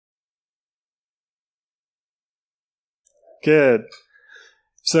Good.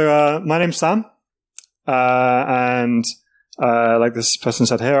 So my name's Sam, and like this person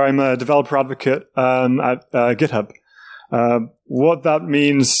said here, I'm a developer advocate at GitHub. What that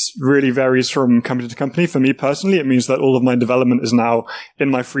means really varies from company to company. For me personally, it means that all of my development is now in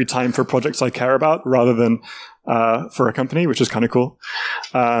my free time for projects I care about rather than for a company, which is kind of cool.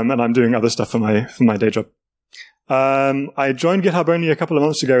 And I'm doing other stuff for my day job. I joined GitHub only a couple of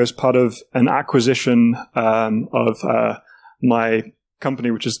months ago as part of an acquisition of my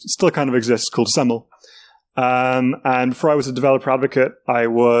company, which is still kind of exists, called Semel. And before I was a developer advocate, I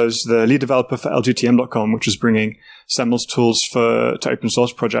was the lead developer for LGTM.com, which is bringing Semel's tools to open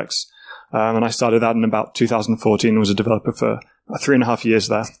source projects. And I started that in about 2014 and was a developer for 3.5 years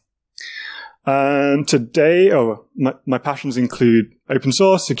there. And today, my passions include open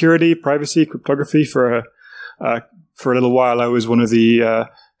source, security, privacy, cryptography. For a little while, I was one of the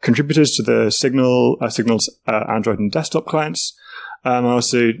contributors to the Signal's Android and desktop clients. I'm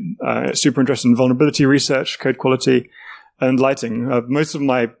also super interested in vulnerability research, code quality, and lighting. Most of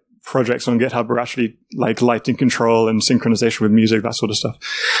my projects on GitHub are actually like lighting control and synchronization with music, that sort of stuff.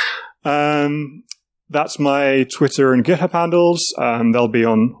 That's my Twitter and GitHub handles. They'll be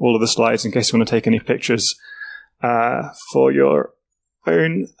on all of the slides in case you want to take any pictures for your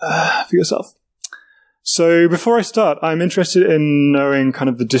own, for yourself. So before I start, I'm interested in knowing kind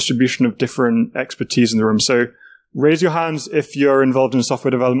of the distribution of different expertise in the room. So raise your hands if you're involved in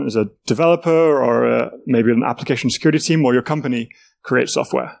software development as a developer or maybe an application security team or your company creates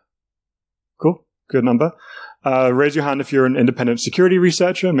software. Cool. Good number. Raise your hand if you're an independent security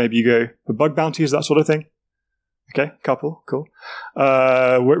researcher. Maybe you go for bug bounties, that sort of thing. Okay, couple. Cool.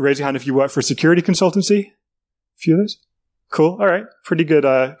 Raise your hand if you work for a security consultancy. A few of those. Cool. All right. Pretty good,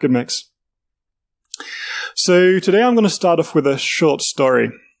 good mix. So today I'm going to start off with a short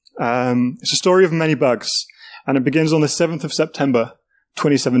story. It's a story of many bugs, and it begins on the 7th of September,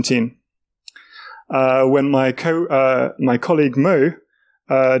 2017, when my colleague Mo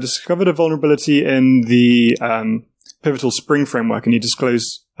discovered a vulnerability in the Pivotal Spring framework, and he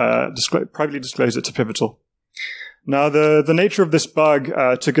privately disclosed it to Pivotal. Now, the nature of this bug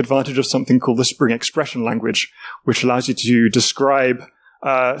took advantage of something called the Spring expression language, which allows you to describe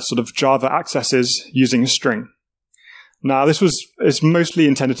sort of Java accesses using a string. Now, it's mostly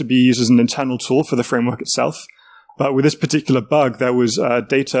intended to be used as an internal tool for the framework itself, but with this particular bug, there was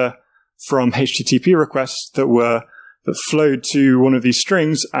data from HTTP requests that flowed to one of these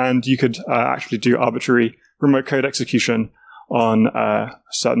strings, and you could actually do arbitrary remote code execution on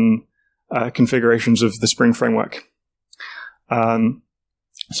certain configurations of the Spring framework. So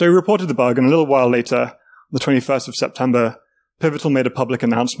we reported the bug, and a little while later, the 21st of September, Pivotal made a public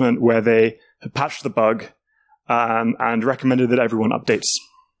announcement where they had patched the bug and recommended that everyone updates.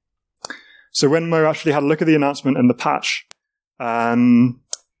 So when Mo actually had a look at the announcement and the patch,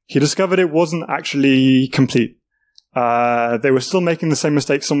 he discovered it wasn't actually complete. They were still making the same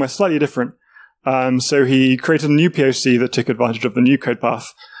mistake somewhere slightly different. So he created a new POC that took advantage of the new code path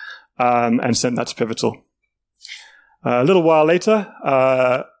and sent that to Pivotal. A little while later,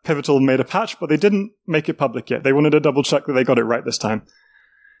 Pivotal made a patch, but they didn't make it public yet. They wanted to double check that they got it right this time.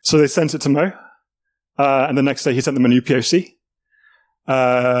 So they sent it to Mo, and the next day he sent them a new POC.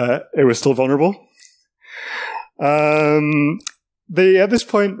 It was still vulnerable. They, at this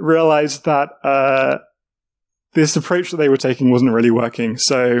point, realized that this approach that they were taking wasn't really working.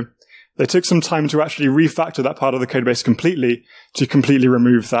 So they took some time to actually refactor that part of the codebase completely to completely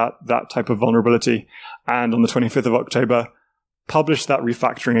remove that type of vulnerability. And on the 25th of October, published that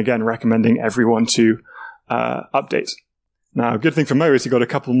refactoring again, recommending everyone to update. Now, good thing for Mo is he got a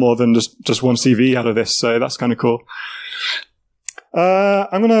couple more than just one CV out of this, so that's kind of cool.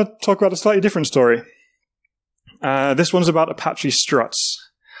 I'm going to talk about a slightly different story. This one's about Apache struts.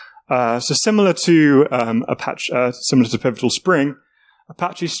 So similar to similar to Pivotal Spring,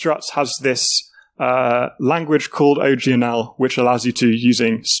 Apache struts has this language called OGNL, which allows you to,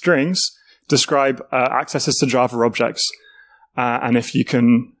 using strings, describe accesses to Java objects. And if you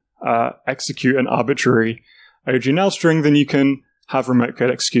can execute an arbitrary OGNL string, then you can have remote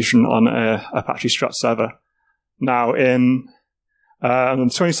code execution on a Apache Strut server. Now, on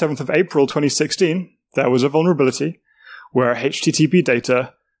the 27th of April 2016, there was a vulnerability where HTTP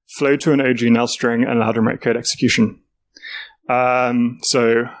data flowed to an OGNL string and allowed remote code execution.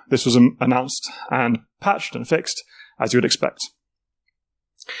 So this was announced and patched and fixed, as you would expect.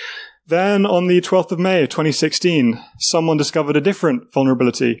 Then on the 12th of May 2016, someone discovered a different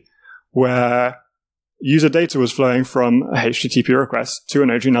vulnerability where user data was flowing from a HTTP request to an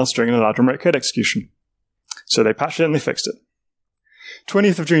OGNL string and allowed remote code execution. So they patched it and they fixed it.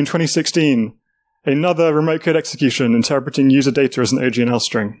 20th of June 2016, Another remote code execution interpreting user data as an OGNL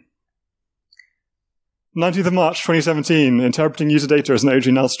string. 19th of March 2017, interpreting user data as an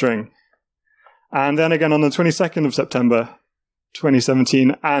OGNL string. And then again on the 22nd of September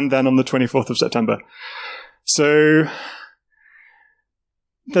 2017, and then on the 24th of September. So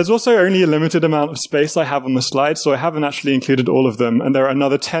there's also only a limited amount of space I have on the slide, so I haven't actually included all of them. And there are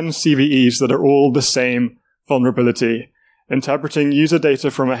another 10 CVEs that are all the same vulnerability, interpreting user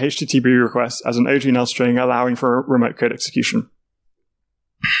data from a HTTP request as an OGNL string, allowing for remote code execution.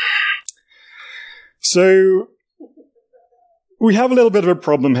 So we have a little bit of a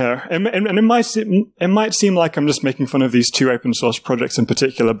problem here. And it might seem like I'm just making fun of these two open source projects in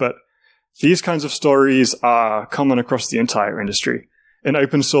particular, but these kinds of stories are common across the entire industry, in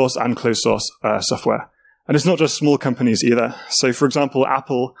open source and closed source software. And it's not just small companies either. So for example,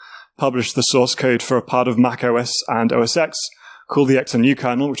 Apple published the source code for a part of Mac OS and OS X called the XNU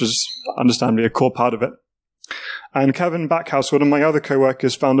kernel, which is understandably a core part of it. And Kevin Backhouse, one of my other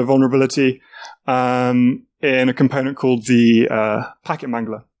coworkers, found a vulnerability in a component called the packet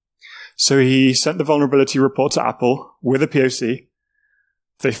mangler. So he sent the vulnerability report to Apple with a POC.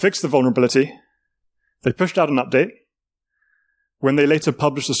 They fixed the vulnerability. They pushed out an update. When they later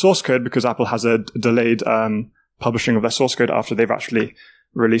published the source code, because Apple has a delayed publishing of their source code after they've actually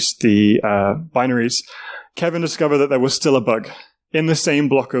released the binaries, Kevin discovered that there was still a bug in the same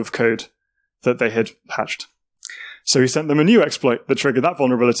block of code that they had patched. So he sent them a new exploit that triggered that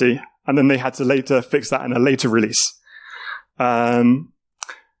vulnerability, and then they had to later fix that in a later release. So,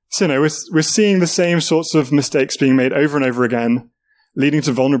 we're seeing the same sorts of mistakes being made over and over again, leading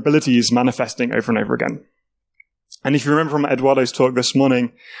to vulnerabilities manifesting over and over again. And if you remember from Eduardo's talk this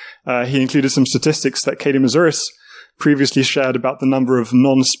morning, he included some statistics that Katie Mazouris previously shared about the number of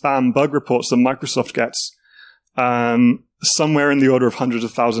non-spam bug reports that Microsoft gets, somewhere in the order of hundreds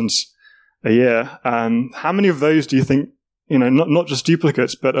of thousands a year. How many of those do you think, not just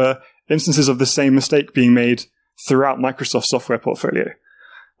duplicates, but instances of the same mistake being made throughout Microsoft's software portfolio?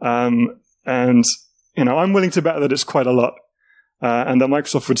 I'm willing to bet that it's quite a lot, and that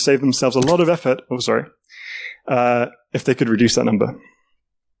Microsoft would save themselves a lot of effort, if they could reduce that number.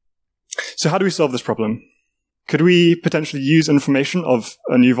 So how do we solve this problem? Could we potentially use information of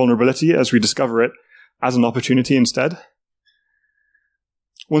a new vulnerability as we discover it as an opportunity instead?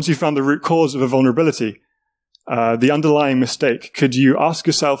 Once you've found the root cause of a vulnerability, the underlying mistake, could you ask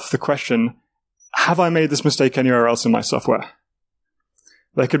yourself the question, have I made this mistake anywhere else in my software?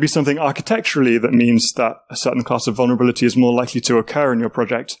 There could be something architecturally that means that a certain class of vulnerability is more likely to occur in your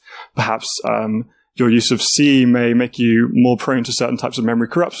project. Perhaps your use of C may make you more prone to certain types of memory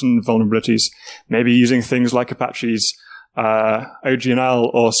corruption vulnerabilities. Maybe using things like Apache's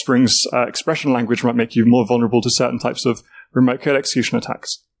OGNL or Spring's expression language might make you more vulnerable to certain types of remote code execution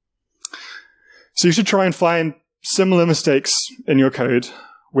attacks. So you should try and find similar mistakes in your code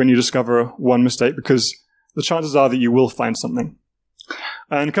when you discover one mistake, because the chances are that you will find something.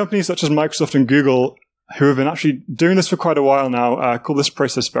 And companies such as Microsoft and Google, who have been actually doing this for quite a while now, call this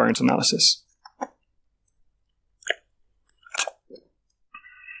process variant analysis.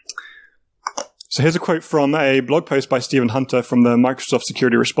 So here's a quote from a blog post by Stephen Hunter from the Microsoft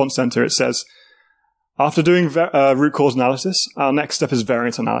Security Response Center. It says, after doing root cause analysis, our next step is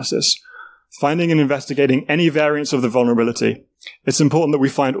variant analysis. Finding and investigating any variants of the vulnerability. It's important that we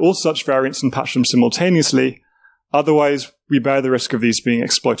find all such variants and patch them simultaneously. Otherwise, we bear the risk of these being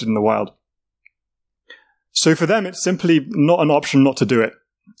exploited in the wild. So for them, it's simply not an option not to do it.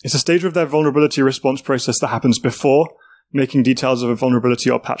 It's a stage of their vulnerability response process that happens before making details of a vulnerability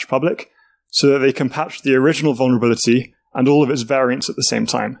or patch public, so that they can patch the original vulnerability and all of its variants at the same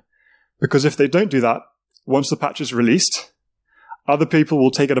time. Because if they don't do that, once the patch is released, other people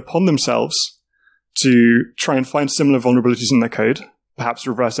will take it upon themselves to try and find similar vulnerabilities in their code, perhaps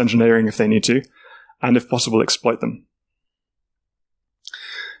reverse engineering if they need to, and if possible, exploit them.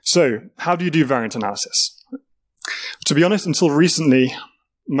 So, how do you do variant analysis? To be honest, until recently,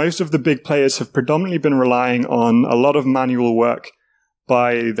 most of the big players have predominantly been relying on a lot of manual work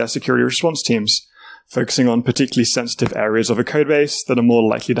by their security response teams, focusing on particularly sensitive areas of a codebase that are more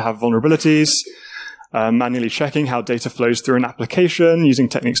likely to have vulnerabilities, manually checking how data flows through an application using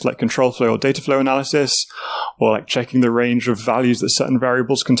techniques like control flow or data flow analysis, or like checking the range of values that certain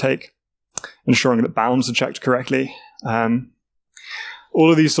variables can take, ensuring that bounds are checked correctly. All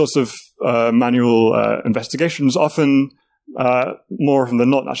of these sorts of manual investigations often, more often than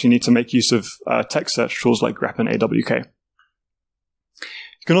not, actually need to make use of text search tools like grep and AWK.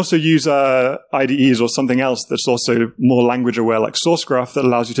 You can also use IDEs or something else that's also more language aware, like SourceGraph, that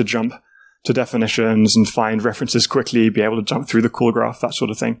allows you to jump to definitions and find references quickly, be able to jump through the call graph, that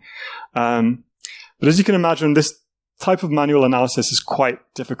sort of thing. But as you can imagine, this type of manual analysis is quite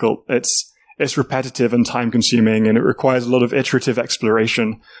difficult. It's repetitive and time-consuming, and it requires a lot of iterative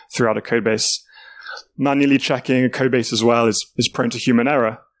exploration throughout a codebase. Manually checking a codebase as well is prone to human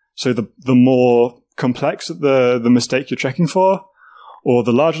error. So the more complex the mistake you're checking for, or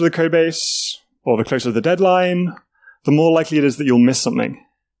the larger the codebase, or the closer the deadline, the more likely it is that you'll miss something.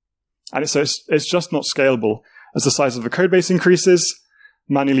 And so it's just not scalable. As the size of the codebase increases,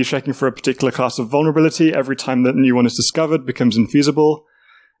 manually checking for a particular class of vulnerability every time that a new one is discovered becomes infeasible.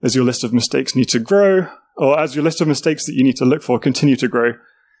 As your list of mistakes need to grow, or as your list of mistakes that you need to look for continue to grow,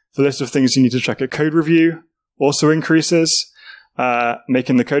 the list of things you need to check at code review also increases,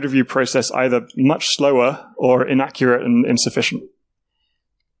 making the code review process either much slower or inaccurate and insufficient.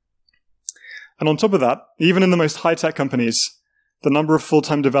 And on top of that, even in the most high-tech companies, the number of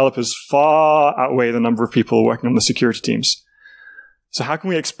full-time developers far outweigh the number of people working on the security teams. So how can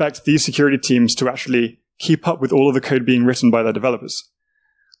we expect these security teams to actually keep up with all of the code being written by their developers?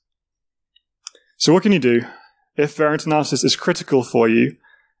 So what can you do if variant analysis is critical for you,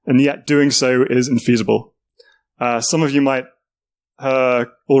 and yet doing so is infeasible? Some of you might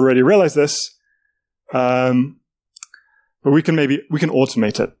already realize this, but we can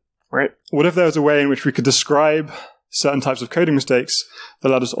automate it, right? What if there was a way in which we could describe certain types of coding mistakes that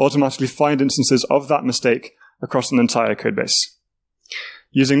allowed us to automatically find instances of that mistake across an entire code base,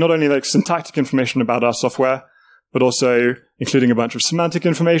 using not only like syntactic information about our software, but also including a bunch of semantic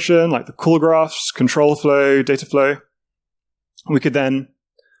information like the call graphs, control flow, data flow. We could then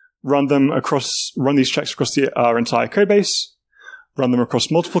run these checks across our entire code base, run them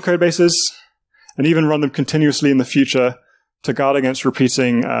across multiple code bases, and even run them continuously in the future to guard against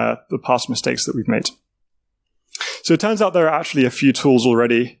repeating the past mistakes that we've made. So it turns out there are actually a few tools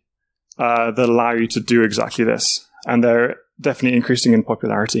already that allow you to do exactly this, and they're definitely increasing in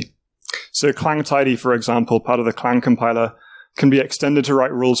popularity. So Clang Tidy, for example, part of the Clang compiler, can be extended to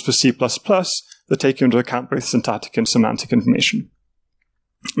write rules for C++ that take into account both syntactic and semantic information.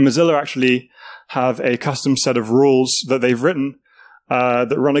 Mozilla actually have a custom set of rules that they've written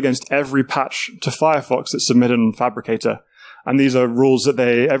that run against every patch to Firefox that's submitted in Fabricator. And these are rules that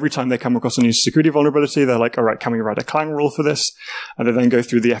every time they come across a new security vulnerability, they're like, all right, can we write a Clang rule for this? And they then go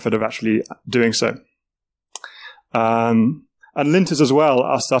through the effort of actually doing so. And linters as well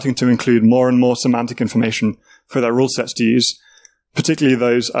are starting to include more and more semantic information for their rule sets to use, particularly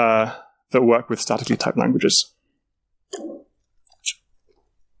those that work with statically typed languages.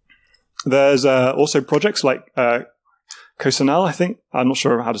 There's also projects like Cosinal, I think. I'm not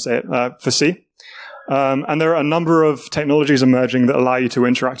sure how to say it, for C. And there are a number of technologies emerging that allow you to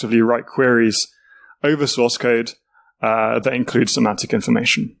interactively write queries over source code that include semantic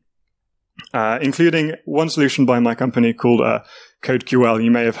information. Including one solution by my company called CodeQL.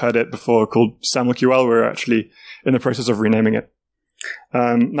 You may have heard it before, called SamuelQL. We're actually in the process of renaming it.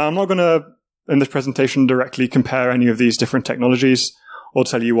 Now, I'm not going to, in this presentation, directly compare any of these different technologies or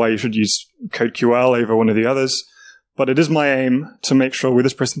tell you why you should use CodeQL over one of the others, but it is my aim to make sure with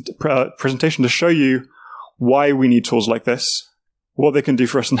this presentation to show you why we need tools like this, what they can do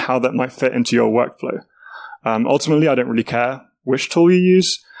for us, and how that might fit into your workflow. Ultimately, I don't really care which tool you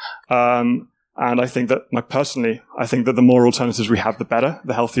use. And I think that, personally, I think that the more alternatives we have, the better,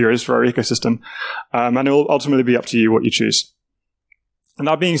 the healthier it is for our ecosystem. And it will ultimately be up to you what you choose. And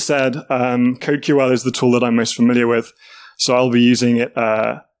that being said, CodeQL is the tool that I'm most familiar with, so I'll be using it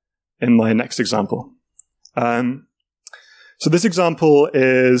in my next example. So this example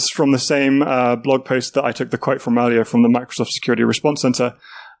is from the same blog post that I took the quote from earlier from the Microsoft Security Response Center.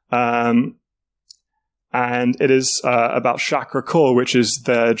 And it is about Chakra Core, which is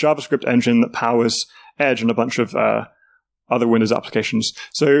the JavaScript engine that powers Edge and a bunch of other Windows applications.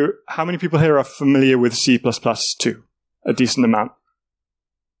 So how many people here are familiar with C++2? A decent amount.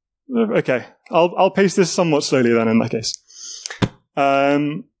 Okay, I'll pace this somewhat slowly then in that case.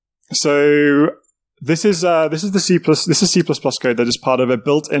 So this is C++ code that is part of a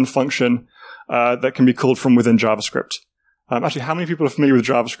built-in function that can be called from within JavaScript. Actually, how many people are familiar with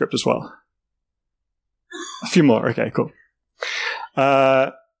JavaScript as well? A few more. Okay, cool.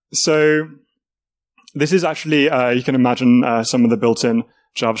 So this is actually, you can imagine some of the built-in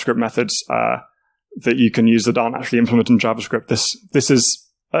JavaScript methods that you can use that aren't actually implemented in JavaScript. This is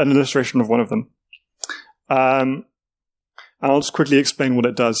an illustration of one of them. And I'll just quickly explain what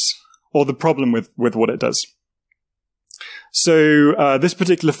it does, or the problem with what it does. So this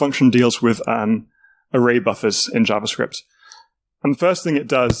particular function deals with array buffers in JavaScript. And the first thing it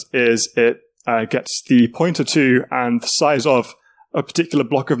does is it gets the pointer to and the size of a particular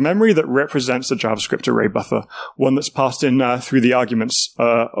block of memory that represents a JavaScript array buffer, one that's passed in through the arguments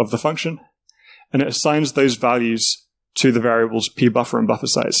of the function. and it assigns those values to the variables pbuffer and buffer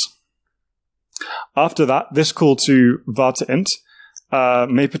size. After that, this call to var to int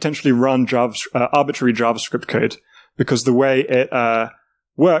may potentially run arbitrary JavaScript code, because the way it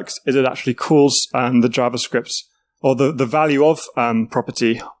works is it actually calls the JavaScript, or the value of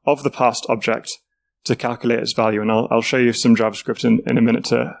property of the passed object to calculate its value. And I'll show you some JavaScript in a minute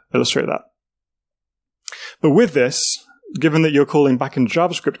to illustrate that. But with this, given that you're calling back in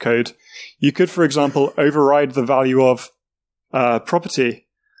JavaScript code, you could, for example, override the value of property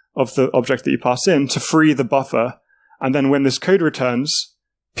of the object that you pass in to free the buffer. And then when this code returns,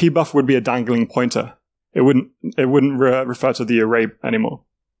 pbuffer would be a dangling pointer. It wouldn't refer to the array anymore.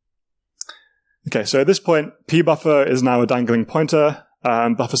 Okay, so at this point, pbuffer is now a dangling pointer.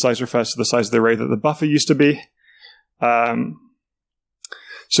 Buffer size refers to the size of the array that the buffer used to be.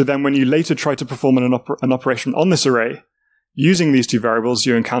 So then when you later try to perform an operation on this array, using these two variables,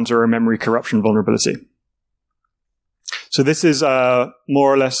 you encounter a memory corruption vulnerability. So this is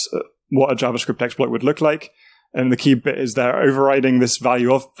more or less what a JavaScript exploit would look like. And the key bit is they're overriding this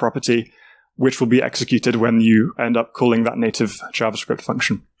value of property, which will be executed when you end up calling that native JavaScript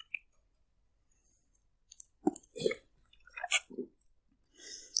function.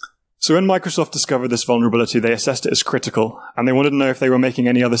 So when Microsoft discovered this vulnerability, they assessed it as critical, and they wanted to know if they were making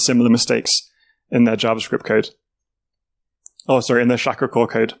any other similar mistakes in their JavaScript code. In their Chakra core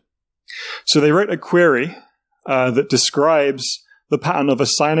code. So they wrote a query that describes the pattern of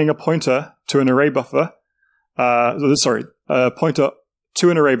assigning a pointer to an array buffer, a pointer to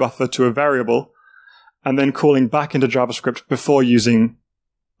an array buffer to a variable, and then calling back into JavaScript before using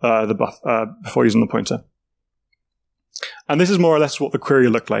the pointer. And this is more or less what the query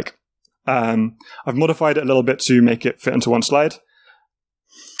looked like. I've modified it a little bit to make it fit into one slide.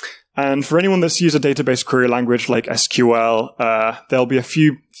 And for anyone that's used a database query language like SQL, there'll be a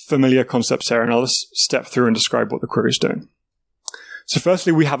few familiar concepts here, and I'll just step through and describe what the query is doing. So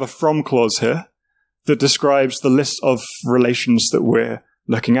firstly, we have a from clause here that describes the list of relations that we're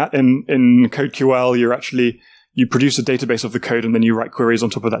looking at. In CodeQL, you produce a database of the code, and then you write queries on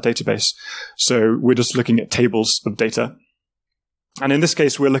top of that database. So we're just looking at tables of data. And in this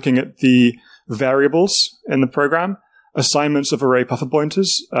case, we're looking at the variables in the program, assignments of array buffer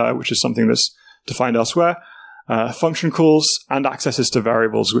pointers, which is something that's defined elsewhere, function calls, and accesses to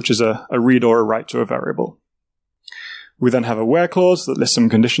variables, which is a read or a write to a variable. We then have a where clause that lists some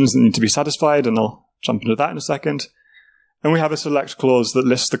conditions that need to be satisfied, and I'll jump into that in a second. And we have a select clause that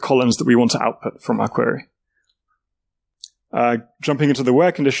lists the columns that we want to output from our query. Jumping into the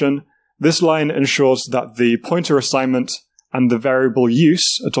where condition, this line ensures that the pointer assignment and the variable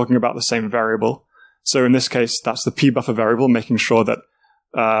use are talking about the same variable. So in this case, that's the pbuffer variable, making sure that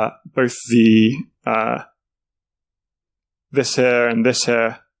both the this here and this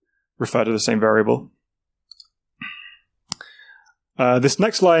here refer to the same variable. This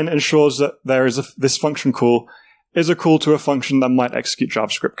next line ensures that there is this function call is a call to a function that might execute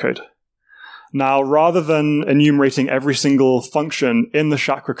JavaScript code. Now, rather than enumerating every single function in the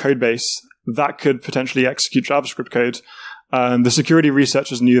Chakra codebase that could potentially execute JavaScript code, the security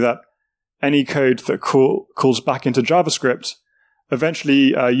researchers knew that any code that calls back into JavaScript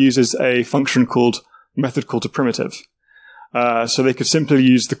eventually uses a function called method call to primitive. So they could simply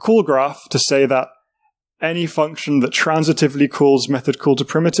use the call graph to say that any function that transitively calls method call to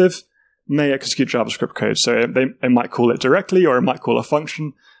primitive may execute JavaScript code. So they might call it directly, or it might call a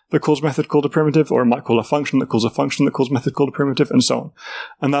function that calls method call to primitive, or it might call a function that calls a function that calls method call to primitive, and so on.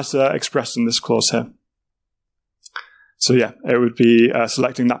 And that's expressed in this clause here. So yeah, it would be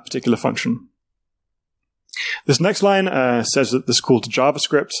selecting that particular function. This next line says that this call to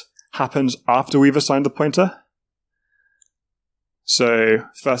JavaScript happens after we've assigned the pointer. So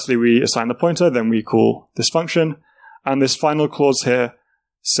firstly, we assign the pointer, then we call this function. And this final clause here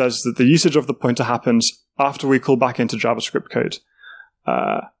says that the usage of the pointer happens after we call back into JavaScript code,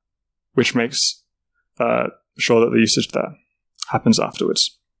 which makes sure that the usage there happens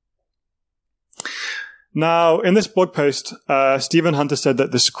afterwards. Now, in this blog post, Stephen Hunter said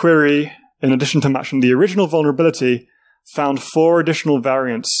that this query, in addition to matching the original vulnerability, found 4 additional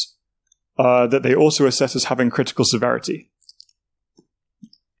variants that they also assess as having critical severity.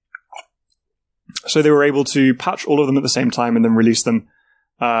 So they were able to patch all of them at the same time and then release them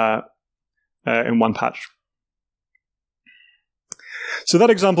in one patch. So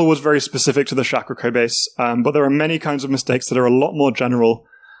that example was very specific to the Chakra codebase, but there are many kinds of mistakes that are a lot more general.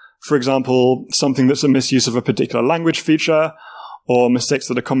 For example, something that's a misuse of a particular language feature, or mistakes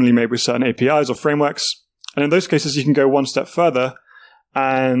that are commonly made with certain APIs or frameworks. And in those cases, you can go one step further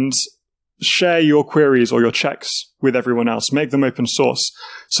and share your queries or your checks with everyone else. Make them open source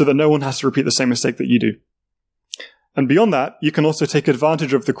so that no one has to repeat the same mistake that you do. And beyond that, you can also take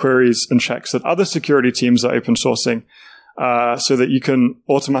advantage of the queries and checks that other security teams are open sourcing so that you can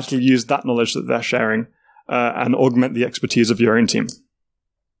automatically use that knowledge that they're sharing and augment the expertise of your own team.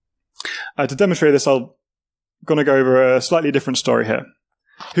 To demonstrate this, I'm going to go over a slightly different story here.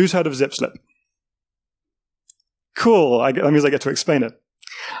 Who's heard of ZipSlip? Cool. That means I get to explain it.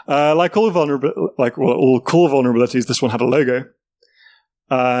 Like all cool vulnerabilities, this one had a logo.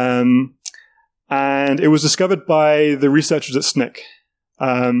 And it was discovered by the researchers at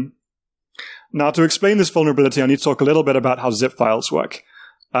SNCC. Now, to explain this vulnerability, I need to talk a little bit about how zip files work.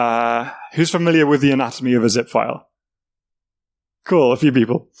 Who's familiar with the anatomy of a zip file? Cool, a few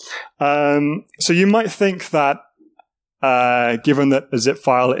people. So you might think that, given that a zip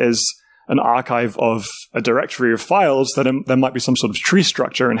file is an archive of a directory of files, that there might be some sort of tree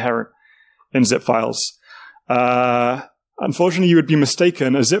structure inherent in zip files. Unfortunately, you would be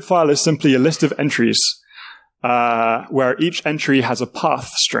mistaken. A zip file is simply a list of entries where each entry has a path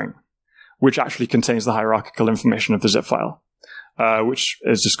string, which actually contains the hierarchical information of the zip file, which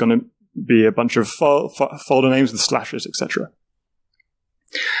is just going to be a bunch of folder names with slashes, etc.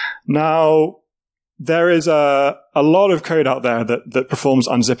 Now, there is a lot of code out there that performs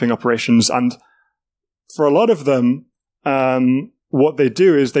unzipping operations, and for a lot of them, what they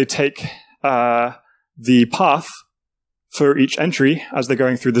do is they take the path for each entry as they're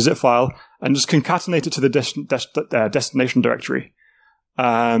going through the zip file and just concatenate it to the destination directory.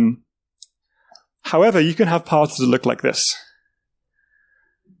 However, you can have paths that look like this.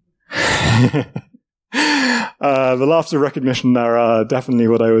 The laughs of recognition there are definitely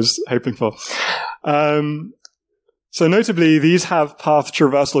what I was hoping for. So notably, these have path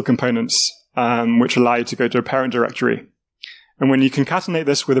traversal components, which allow you to go to a parent directory. And when you concatenate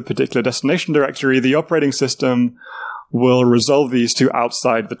this with a particular destination directory, the operating system will resolve these to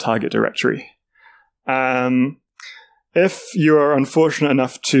outside the target directory. If you are unfortunate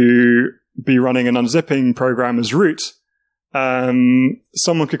enough to be running an unzipping program as root,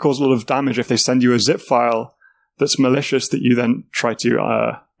 someone could cause a lot of damage if they send you a zip file that's malicious that you then try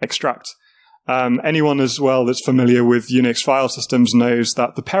to extract. Anyone as well that's familiar with Unix file systems knows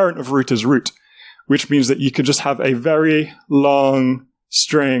that the parent of root is root, which means that you could just have a very long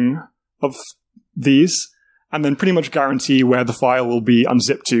string of these and then pretty much guarantee where the file will be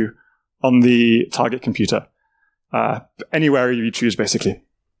unzipped to on the target computer. Anywhere you choose, basically.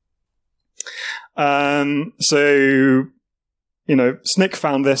 So, SNCC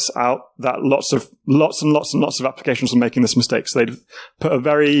found this out, that lots and lots of applications were making this mistake. So they'd put a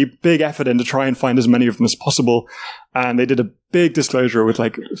very big effort in to try and find as many of them as possible. And they did a big disclosure with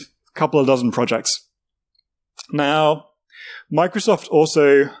like a couple of dozen projects. Now, Microsoft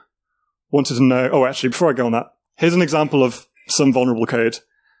also wanted to know, actually, before I go on that, here's an example of some vulnerable code.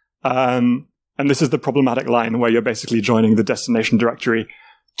 And this is the problematic line where you're basically joining the destination directory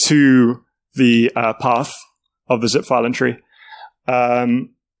to the path of the zip file entry. And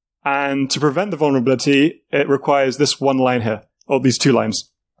to prevent the vulnerability, it requires this one line here, or these two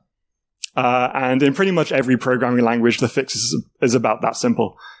lines. And in pretty much every programming language, the fix is about that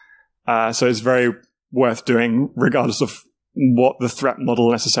simple. So it's very worth doing, regardless of what the threat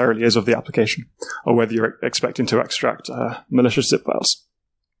model necessarily is of the application, or whether you're expecting to extract malicious zip files.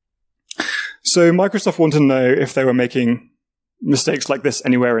 So Microsoft wanted to know if they were making mistakes like this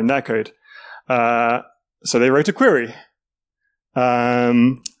anywhere in their code. So they wrote a query.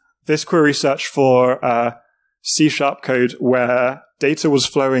 This query searched for C# code where data was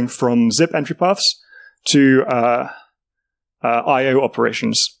flowing from zip entry paths to I/O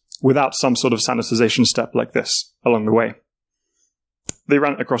operations without some sort of sanitization step like this along the way. They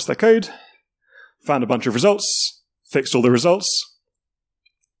ran it across their code, found a bunch of results, fixed all the results.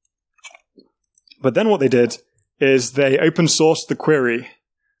 But then what they did is they open sourced the query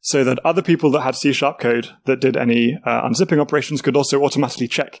so that other people that had C# code that did any unzipping operations could also automatically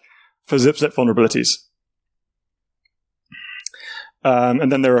check for zip vulnerabilities.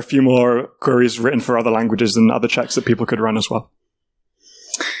 And then there are a few more queries written for other languages and other checks that people could run as well.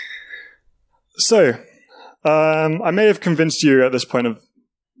 So, I may have convinced you at this point of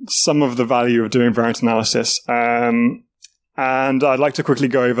some of the value of doing variant analysis. And I'd like to quickly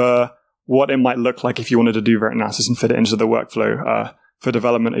go over what it might look like if you wanted to do variant analysis and fit it into the workflow for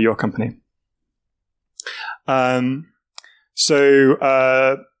development at your company.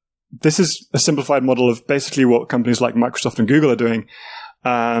 This is a simplified model of basically what companies like Microsoft and Google are doing.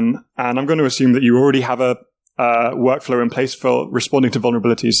 And I'm going to assume that you already have a workflow in place for responding to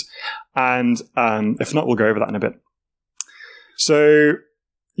vulnerabilities. And if not, we'll go over that in a bit. So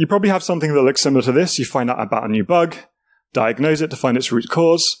you probably have something that looks similar to this. You find out about a new bug, diagnose it to find its root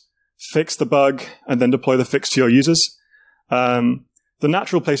cause, fix the bug, and then deploy the fix to your users. The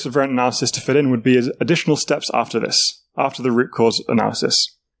natural place for variant analysis to fit in would be additional steps after this, after the root cause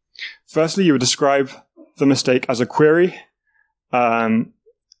analysis. Firstly, you would describe the mistake as a query in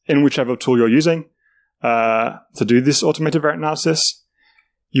whichever tool you're using to do this automated variant analysis.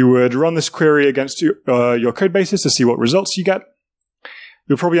 You would run this query against your code bases to see what results you get.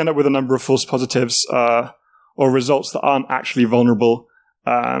 You'll probably end up with a number of false positives or results that aren't actually vulnerable.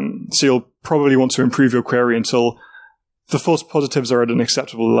 So you'll probably want to improve your query until the false positives are at an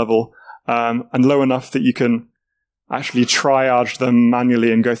acceptable level and low enough that you can actually triage them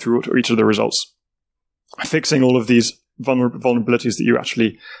manually and go through each of the results, fixing all of these vulnerabilities that you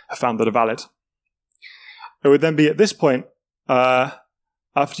actually have found that are valid. It would then be at this point,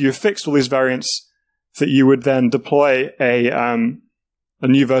 after you've fixed all these variants, that you would then deploy a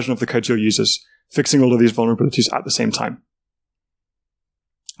new version of the code to your users, fixing all of these vulnerabilities at the same time.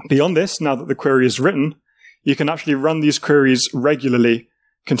 Beyond this, now that the query is written, you can actually run these queries regularly,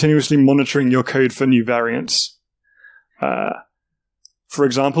 continuously monitoring your code for new variants. For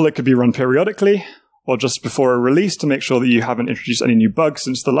example, it could be run periodically, or just before a release to make sure that you haven't introduced any new bugs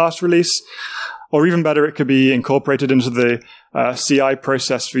since the last release. Or even better, it could be incorporated into the CI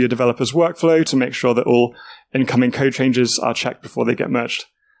process for your developer's workflow to make sure that all incoming code changes are checked before they get merged.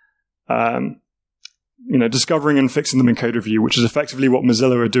 Discovering and fixing them in code review, which is effectively what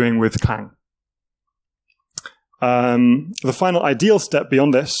Mozilla are doing with Clang. The final ideal step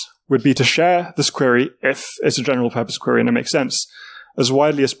beyond this would be to share this query, if it's a general purpose query and it makes sense, as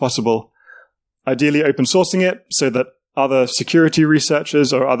widely as possible. Ideally open sourcing it so that other security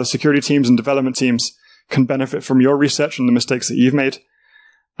researchers or other security teams and development teams can benefit from your research and the mistakes that you've made.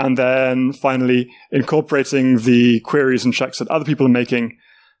 And then finally, incorporating the queries and checks that other people are making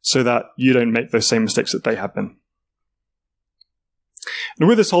so that you don't make those same mistakes that they have been. And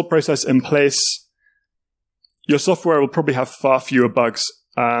with this whole process in place, your software will probably have far fewer bugs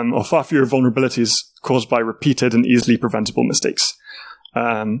or far fewer vulnerabilities caused by repeated and easily preventable mistakes.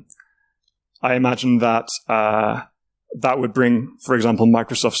 I imagine that that would bring, for example,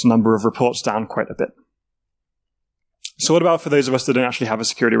 Microsoft's number of reports down quite a bit. So what about for those of us that don't actually have a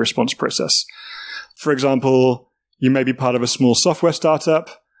security response process? For example, you may be part of a small software startup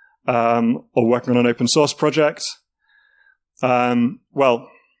or working on an open source project. Well,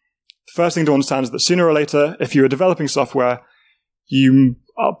 the first thing to understand is that sooner or later, if you are developing software, you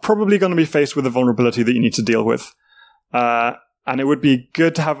are probably going to be faced with a vulnerability that you need to deal with. And it would be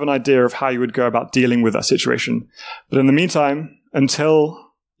good to have an idea of how you would go about dealing with that situation. But in the meantime,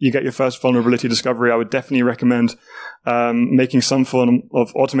 until you get your first vulnerability discovery, I would definitely recommend making some form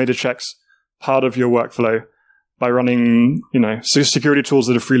of automated checks part of your workflow by running, security tools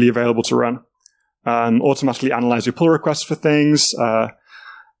that are freely available to run. Automatically analyze your pull requests for things,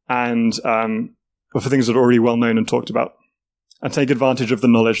 and for things that are already well known and talked about, and take advantage of the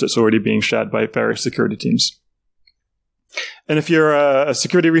knowledge that's already being shared by various security teams. And if you're a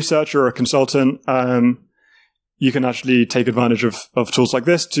security researcher or a consultant, you can actually take advantage of tools like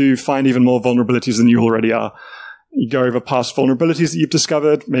this to find even more vulnerabilities than you already are. You go over past vulnerabilities that you've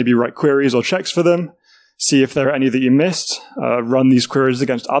discovered, maybe write queries or checks for them, see if there are any that you missed, run these queries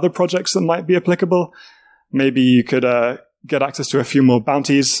against other projects that might be applicable. Maybe you could get access to a few more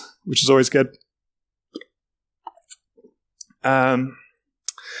bounties, which is always good.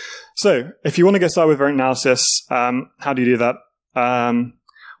 So if you want to get started with variant analysis, how do you do that?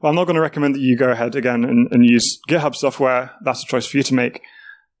 Well, I'm not going to recommend that you go ahead again and use GitHub software. That's a choice for you to make.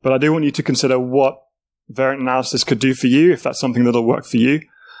 But I do want you to consider what variant analysis could do for you, if that's something that'll work for you,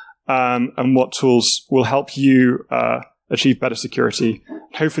 and what tools will help you achieve better security,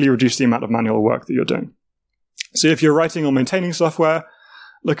 hopefully reduce the amount of manual work that you're doing. So if you're writing or maintaining software,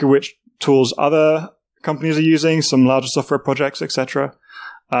 look at which tools other companies are using, some larger software projects, etc.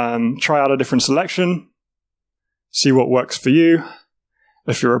 Try out a different selection, see what works for you.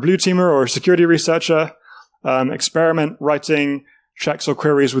 If you're a blue teamer or a security researcher, experiment writing checks or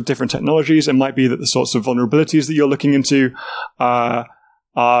queries with different technologies. It might be that the sorts of vulnerabilities that you're looking into are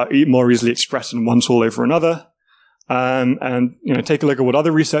more easily expressed in one tool over another. And take a look at what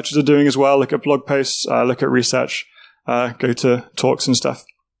other researchers are doing as well. Look at blog posts, look at research, go to talks and stuff.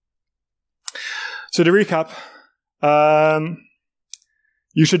 So to recap,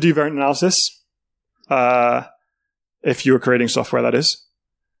 you should do variant analysis if you are creating software, that is.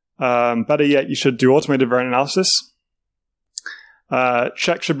 Better yet, you should do automated variant analysis.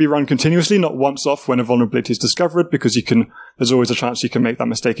 Checks should be run continuously, not once off when a vulnerability is discovered, because there's always a chance you can make that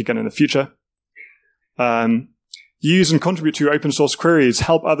mistake again in the future. use and contribute to open source queries,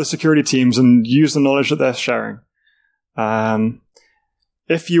 help other security teams, and use the knowledge that they're sharing.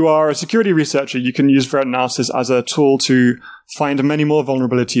 If you are a security researcher, you can use variant analysis as a tool to find many more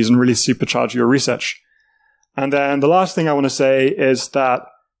vulnerabilities and really supercharge your research. And then the last thing I want to say is that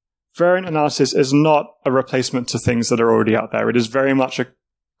variant analysis is not a replacement to things that are already out there. It is very much a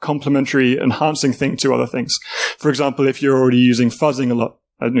complementary, enhancing thing to other things. For example, if you're already using fuzzing a lot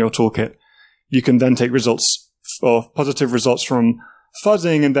in your toolkit, you can then take results or positive results from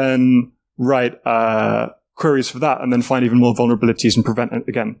fuzzing and then write queries for that and then find even more vulnerabilities and prevent it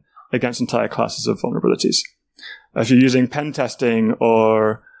again against entire classes of vulnerabilities. If you're using pen testing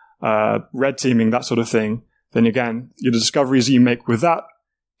or red teaming, that sort of thing, then again, your discoveries that you make with that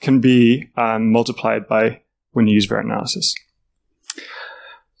can be multiplied by when you use variant analysis.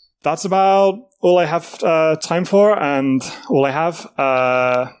 That's about all I have time for and all I have.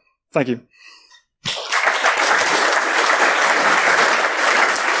 Thank you.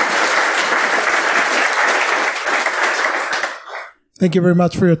 Thank you very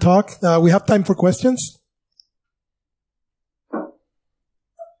much for your talk. We have time for questions.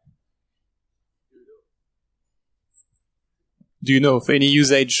 Do you know of any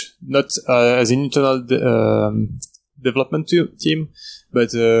usage, not as an internal development team,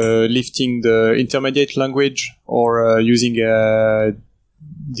 but lifting the intermediate language or using a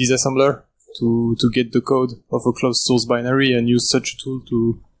disassembler to get the code of a closed source binary and use such a tool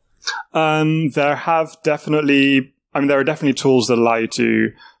to? There are definitely tools that allow you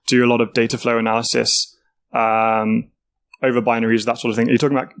to do a lot of data flow analysis over binaries, that sort of thing. Are you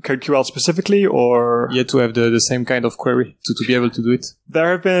talking about CodeQL specifically, or? Yeah, to have the same kind of query to be able to do it.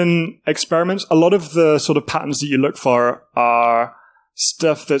 There have been experiments. A lot of the sort of patterns that you look for are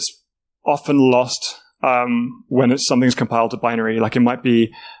stuff that's often lost when something's compiled to binary. Like it might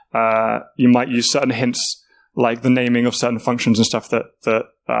be, you might use certain hints, like the naming of certain functions and stuff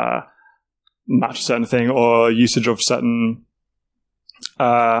that match a certain thing, or usage of certain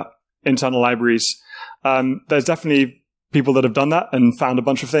internal libraries. There's definitely people that have done that and found a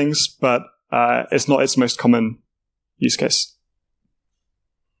bunch of things, but it's not its most common use case.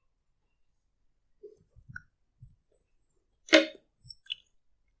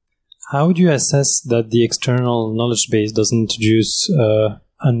 How do you assess that the external knowledge base doesn't introduce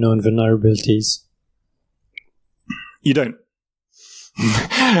unknown vulnerabilities? You don't.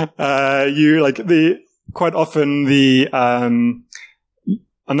 Quite often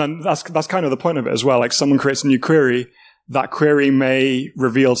and then that's kind of the point of it as well. Like someone creates a new query, that query may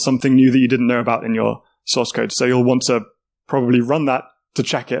reveal something new that you didn't know about in your source code. So you'll want to probably run that to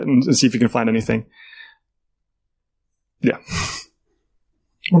check it and see if you can find anything. Yeah.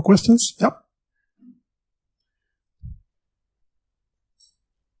 More questions? Yep.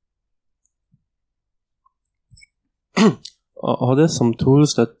 Are there some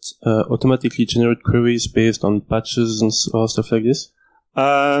tools that automatically generate queries based on patches and stuff like this?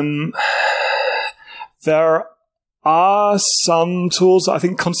 There are some tools. I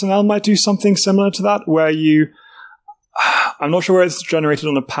think Consonel might do something similar to that, where I'm not sure where it's generated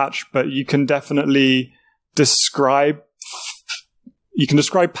on a patch, but you can definitely describe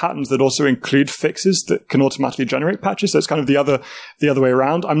patterns that also include fixes that can automatically generate patches. So it's kind of the other way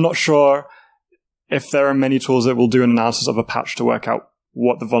around. I'm not sure if there are many tools that will do an analysis of a patch to work out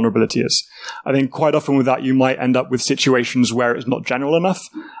what the vulnerability is. I think quite often with that, you might end up with situations where it's not general enough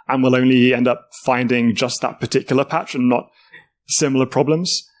and will only end up finding just that particular patch and not similar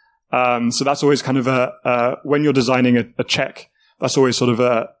problems. So that's always kind of when you're designing a check, that's always sort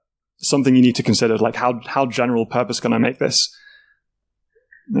of something you need to consider, like how general purpose can I make this?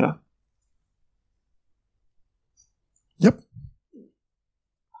 Yeah. Yep.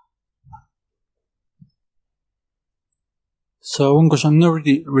 So one question, I'm not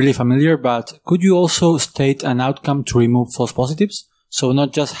really familiar, but could you also state an outcome to remove false positives? So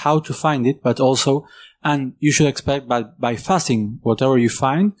not just how to find it, but also, and you should expect by fuzzing whatever you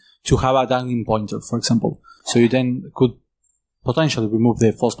find to have a dangling pointer, for example. So you then could potentially remove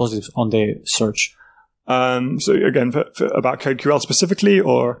the false positives on the search. So again, for about CodeQL specifically,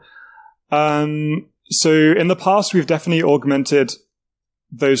 or so in the past we've definitely augmented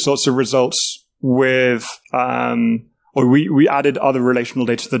those sorts of results with or we added other relational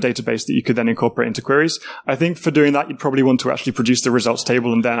data to the database that you could then incorporate into queries. I think for doing that, you'd probably want to actually produce the results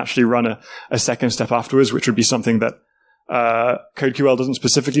table and then actually run a second step afterwards, which would be something that CodeQL doesn't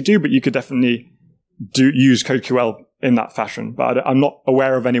specifically do, but you could definitely use CodeQL in that fashion. But I'm not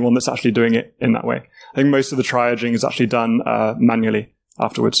aware of anyone that's actually doing it in that way. I think most of the triaging is actually done manually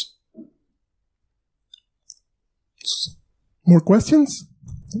afterwards. More questions?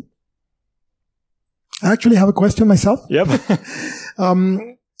 I actually have a question myself. Yep.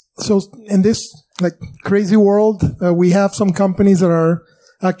 So in this like crazy world, we have some companies that are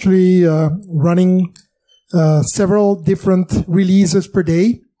actually running several different releases per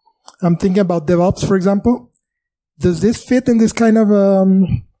day. I'm thinking about DevOps, for example. Does this fit in this kind of?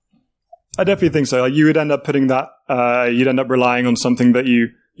 I definitely think so. Like, you would end up putting that. You'd end up relying on something that you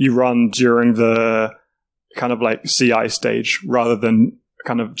run during the kind of like CI stage rather than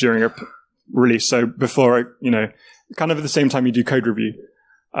kind of during a release. So before, kind of at the same time you do code review,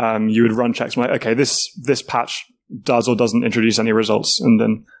 you would run checks. Like, okay, this patch does or doesn't introduce any results, and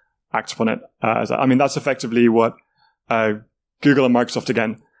then act upon it. That's effectively what Google and Microsoft,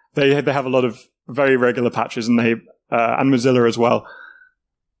 again, they have a lot of very regular patches, and and Mozilla as well.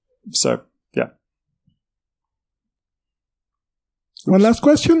 So, yeah. One last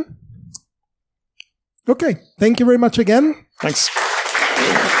question. Okay. Thank you very much again. Thanks.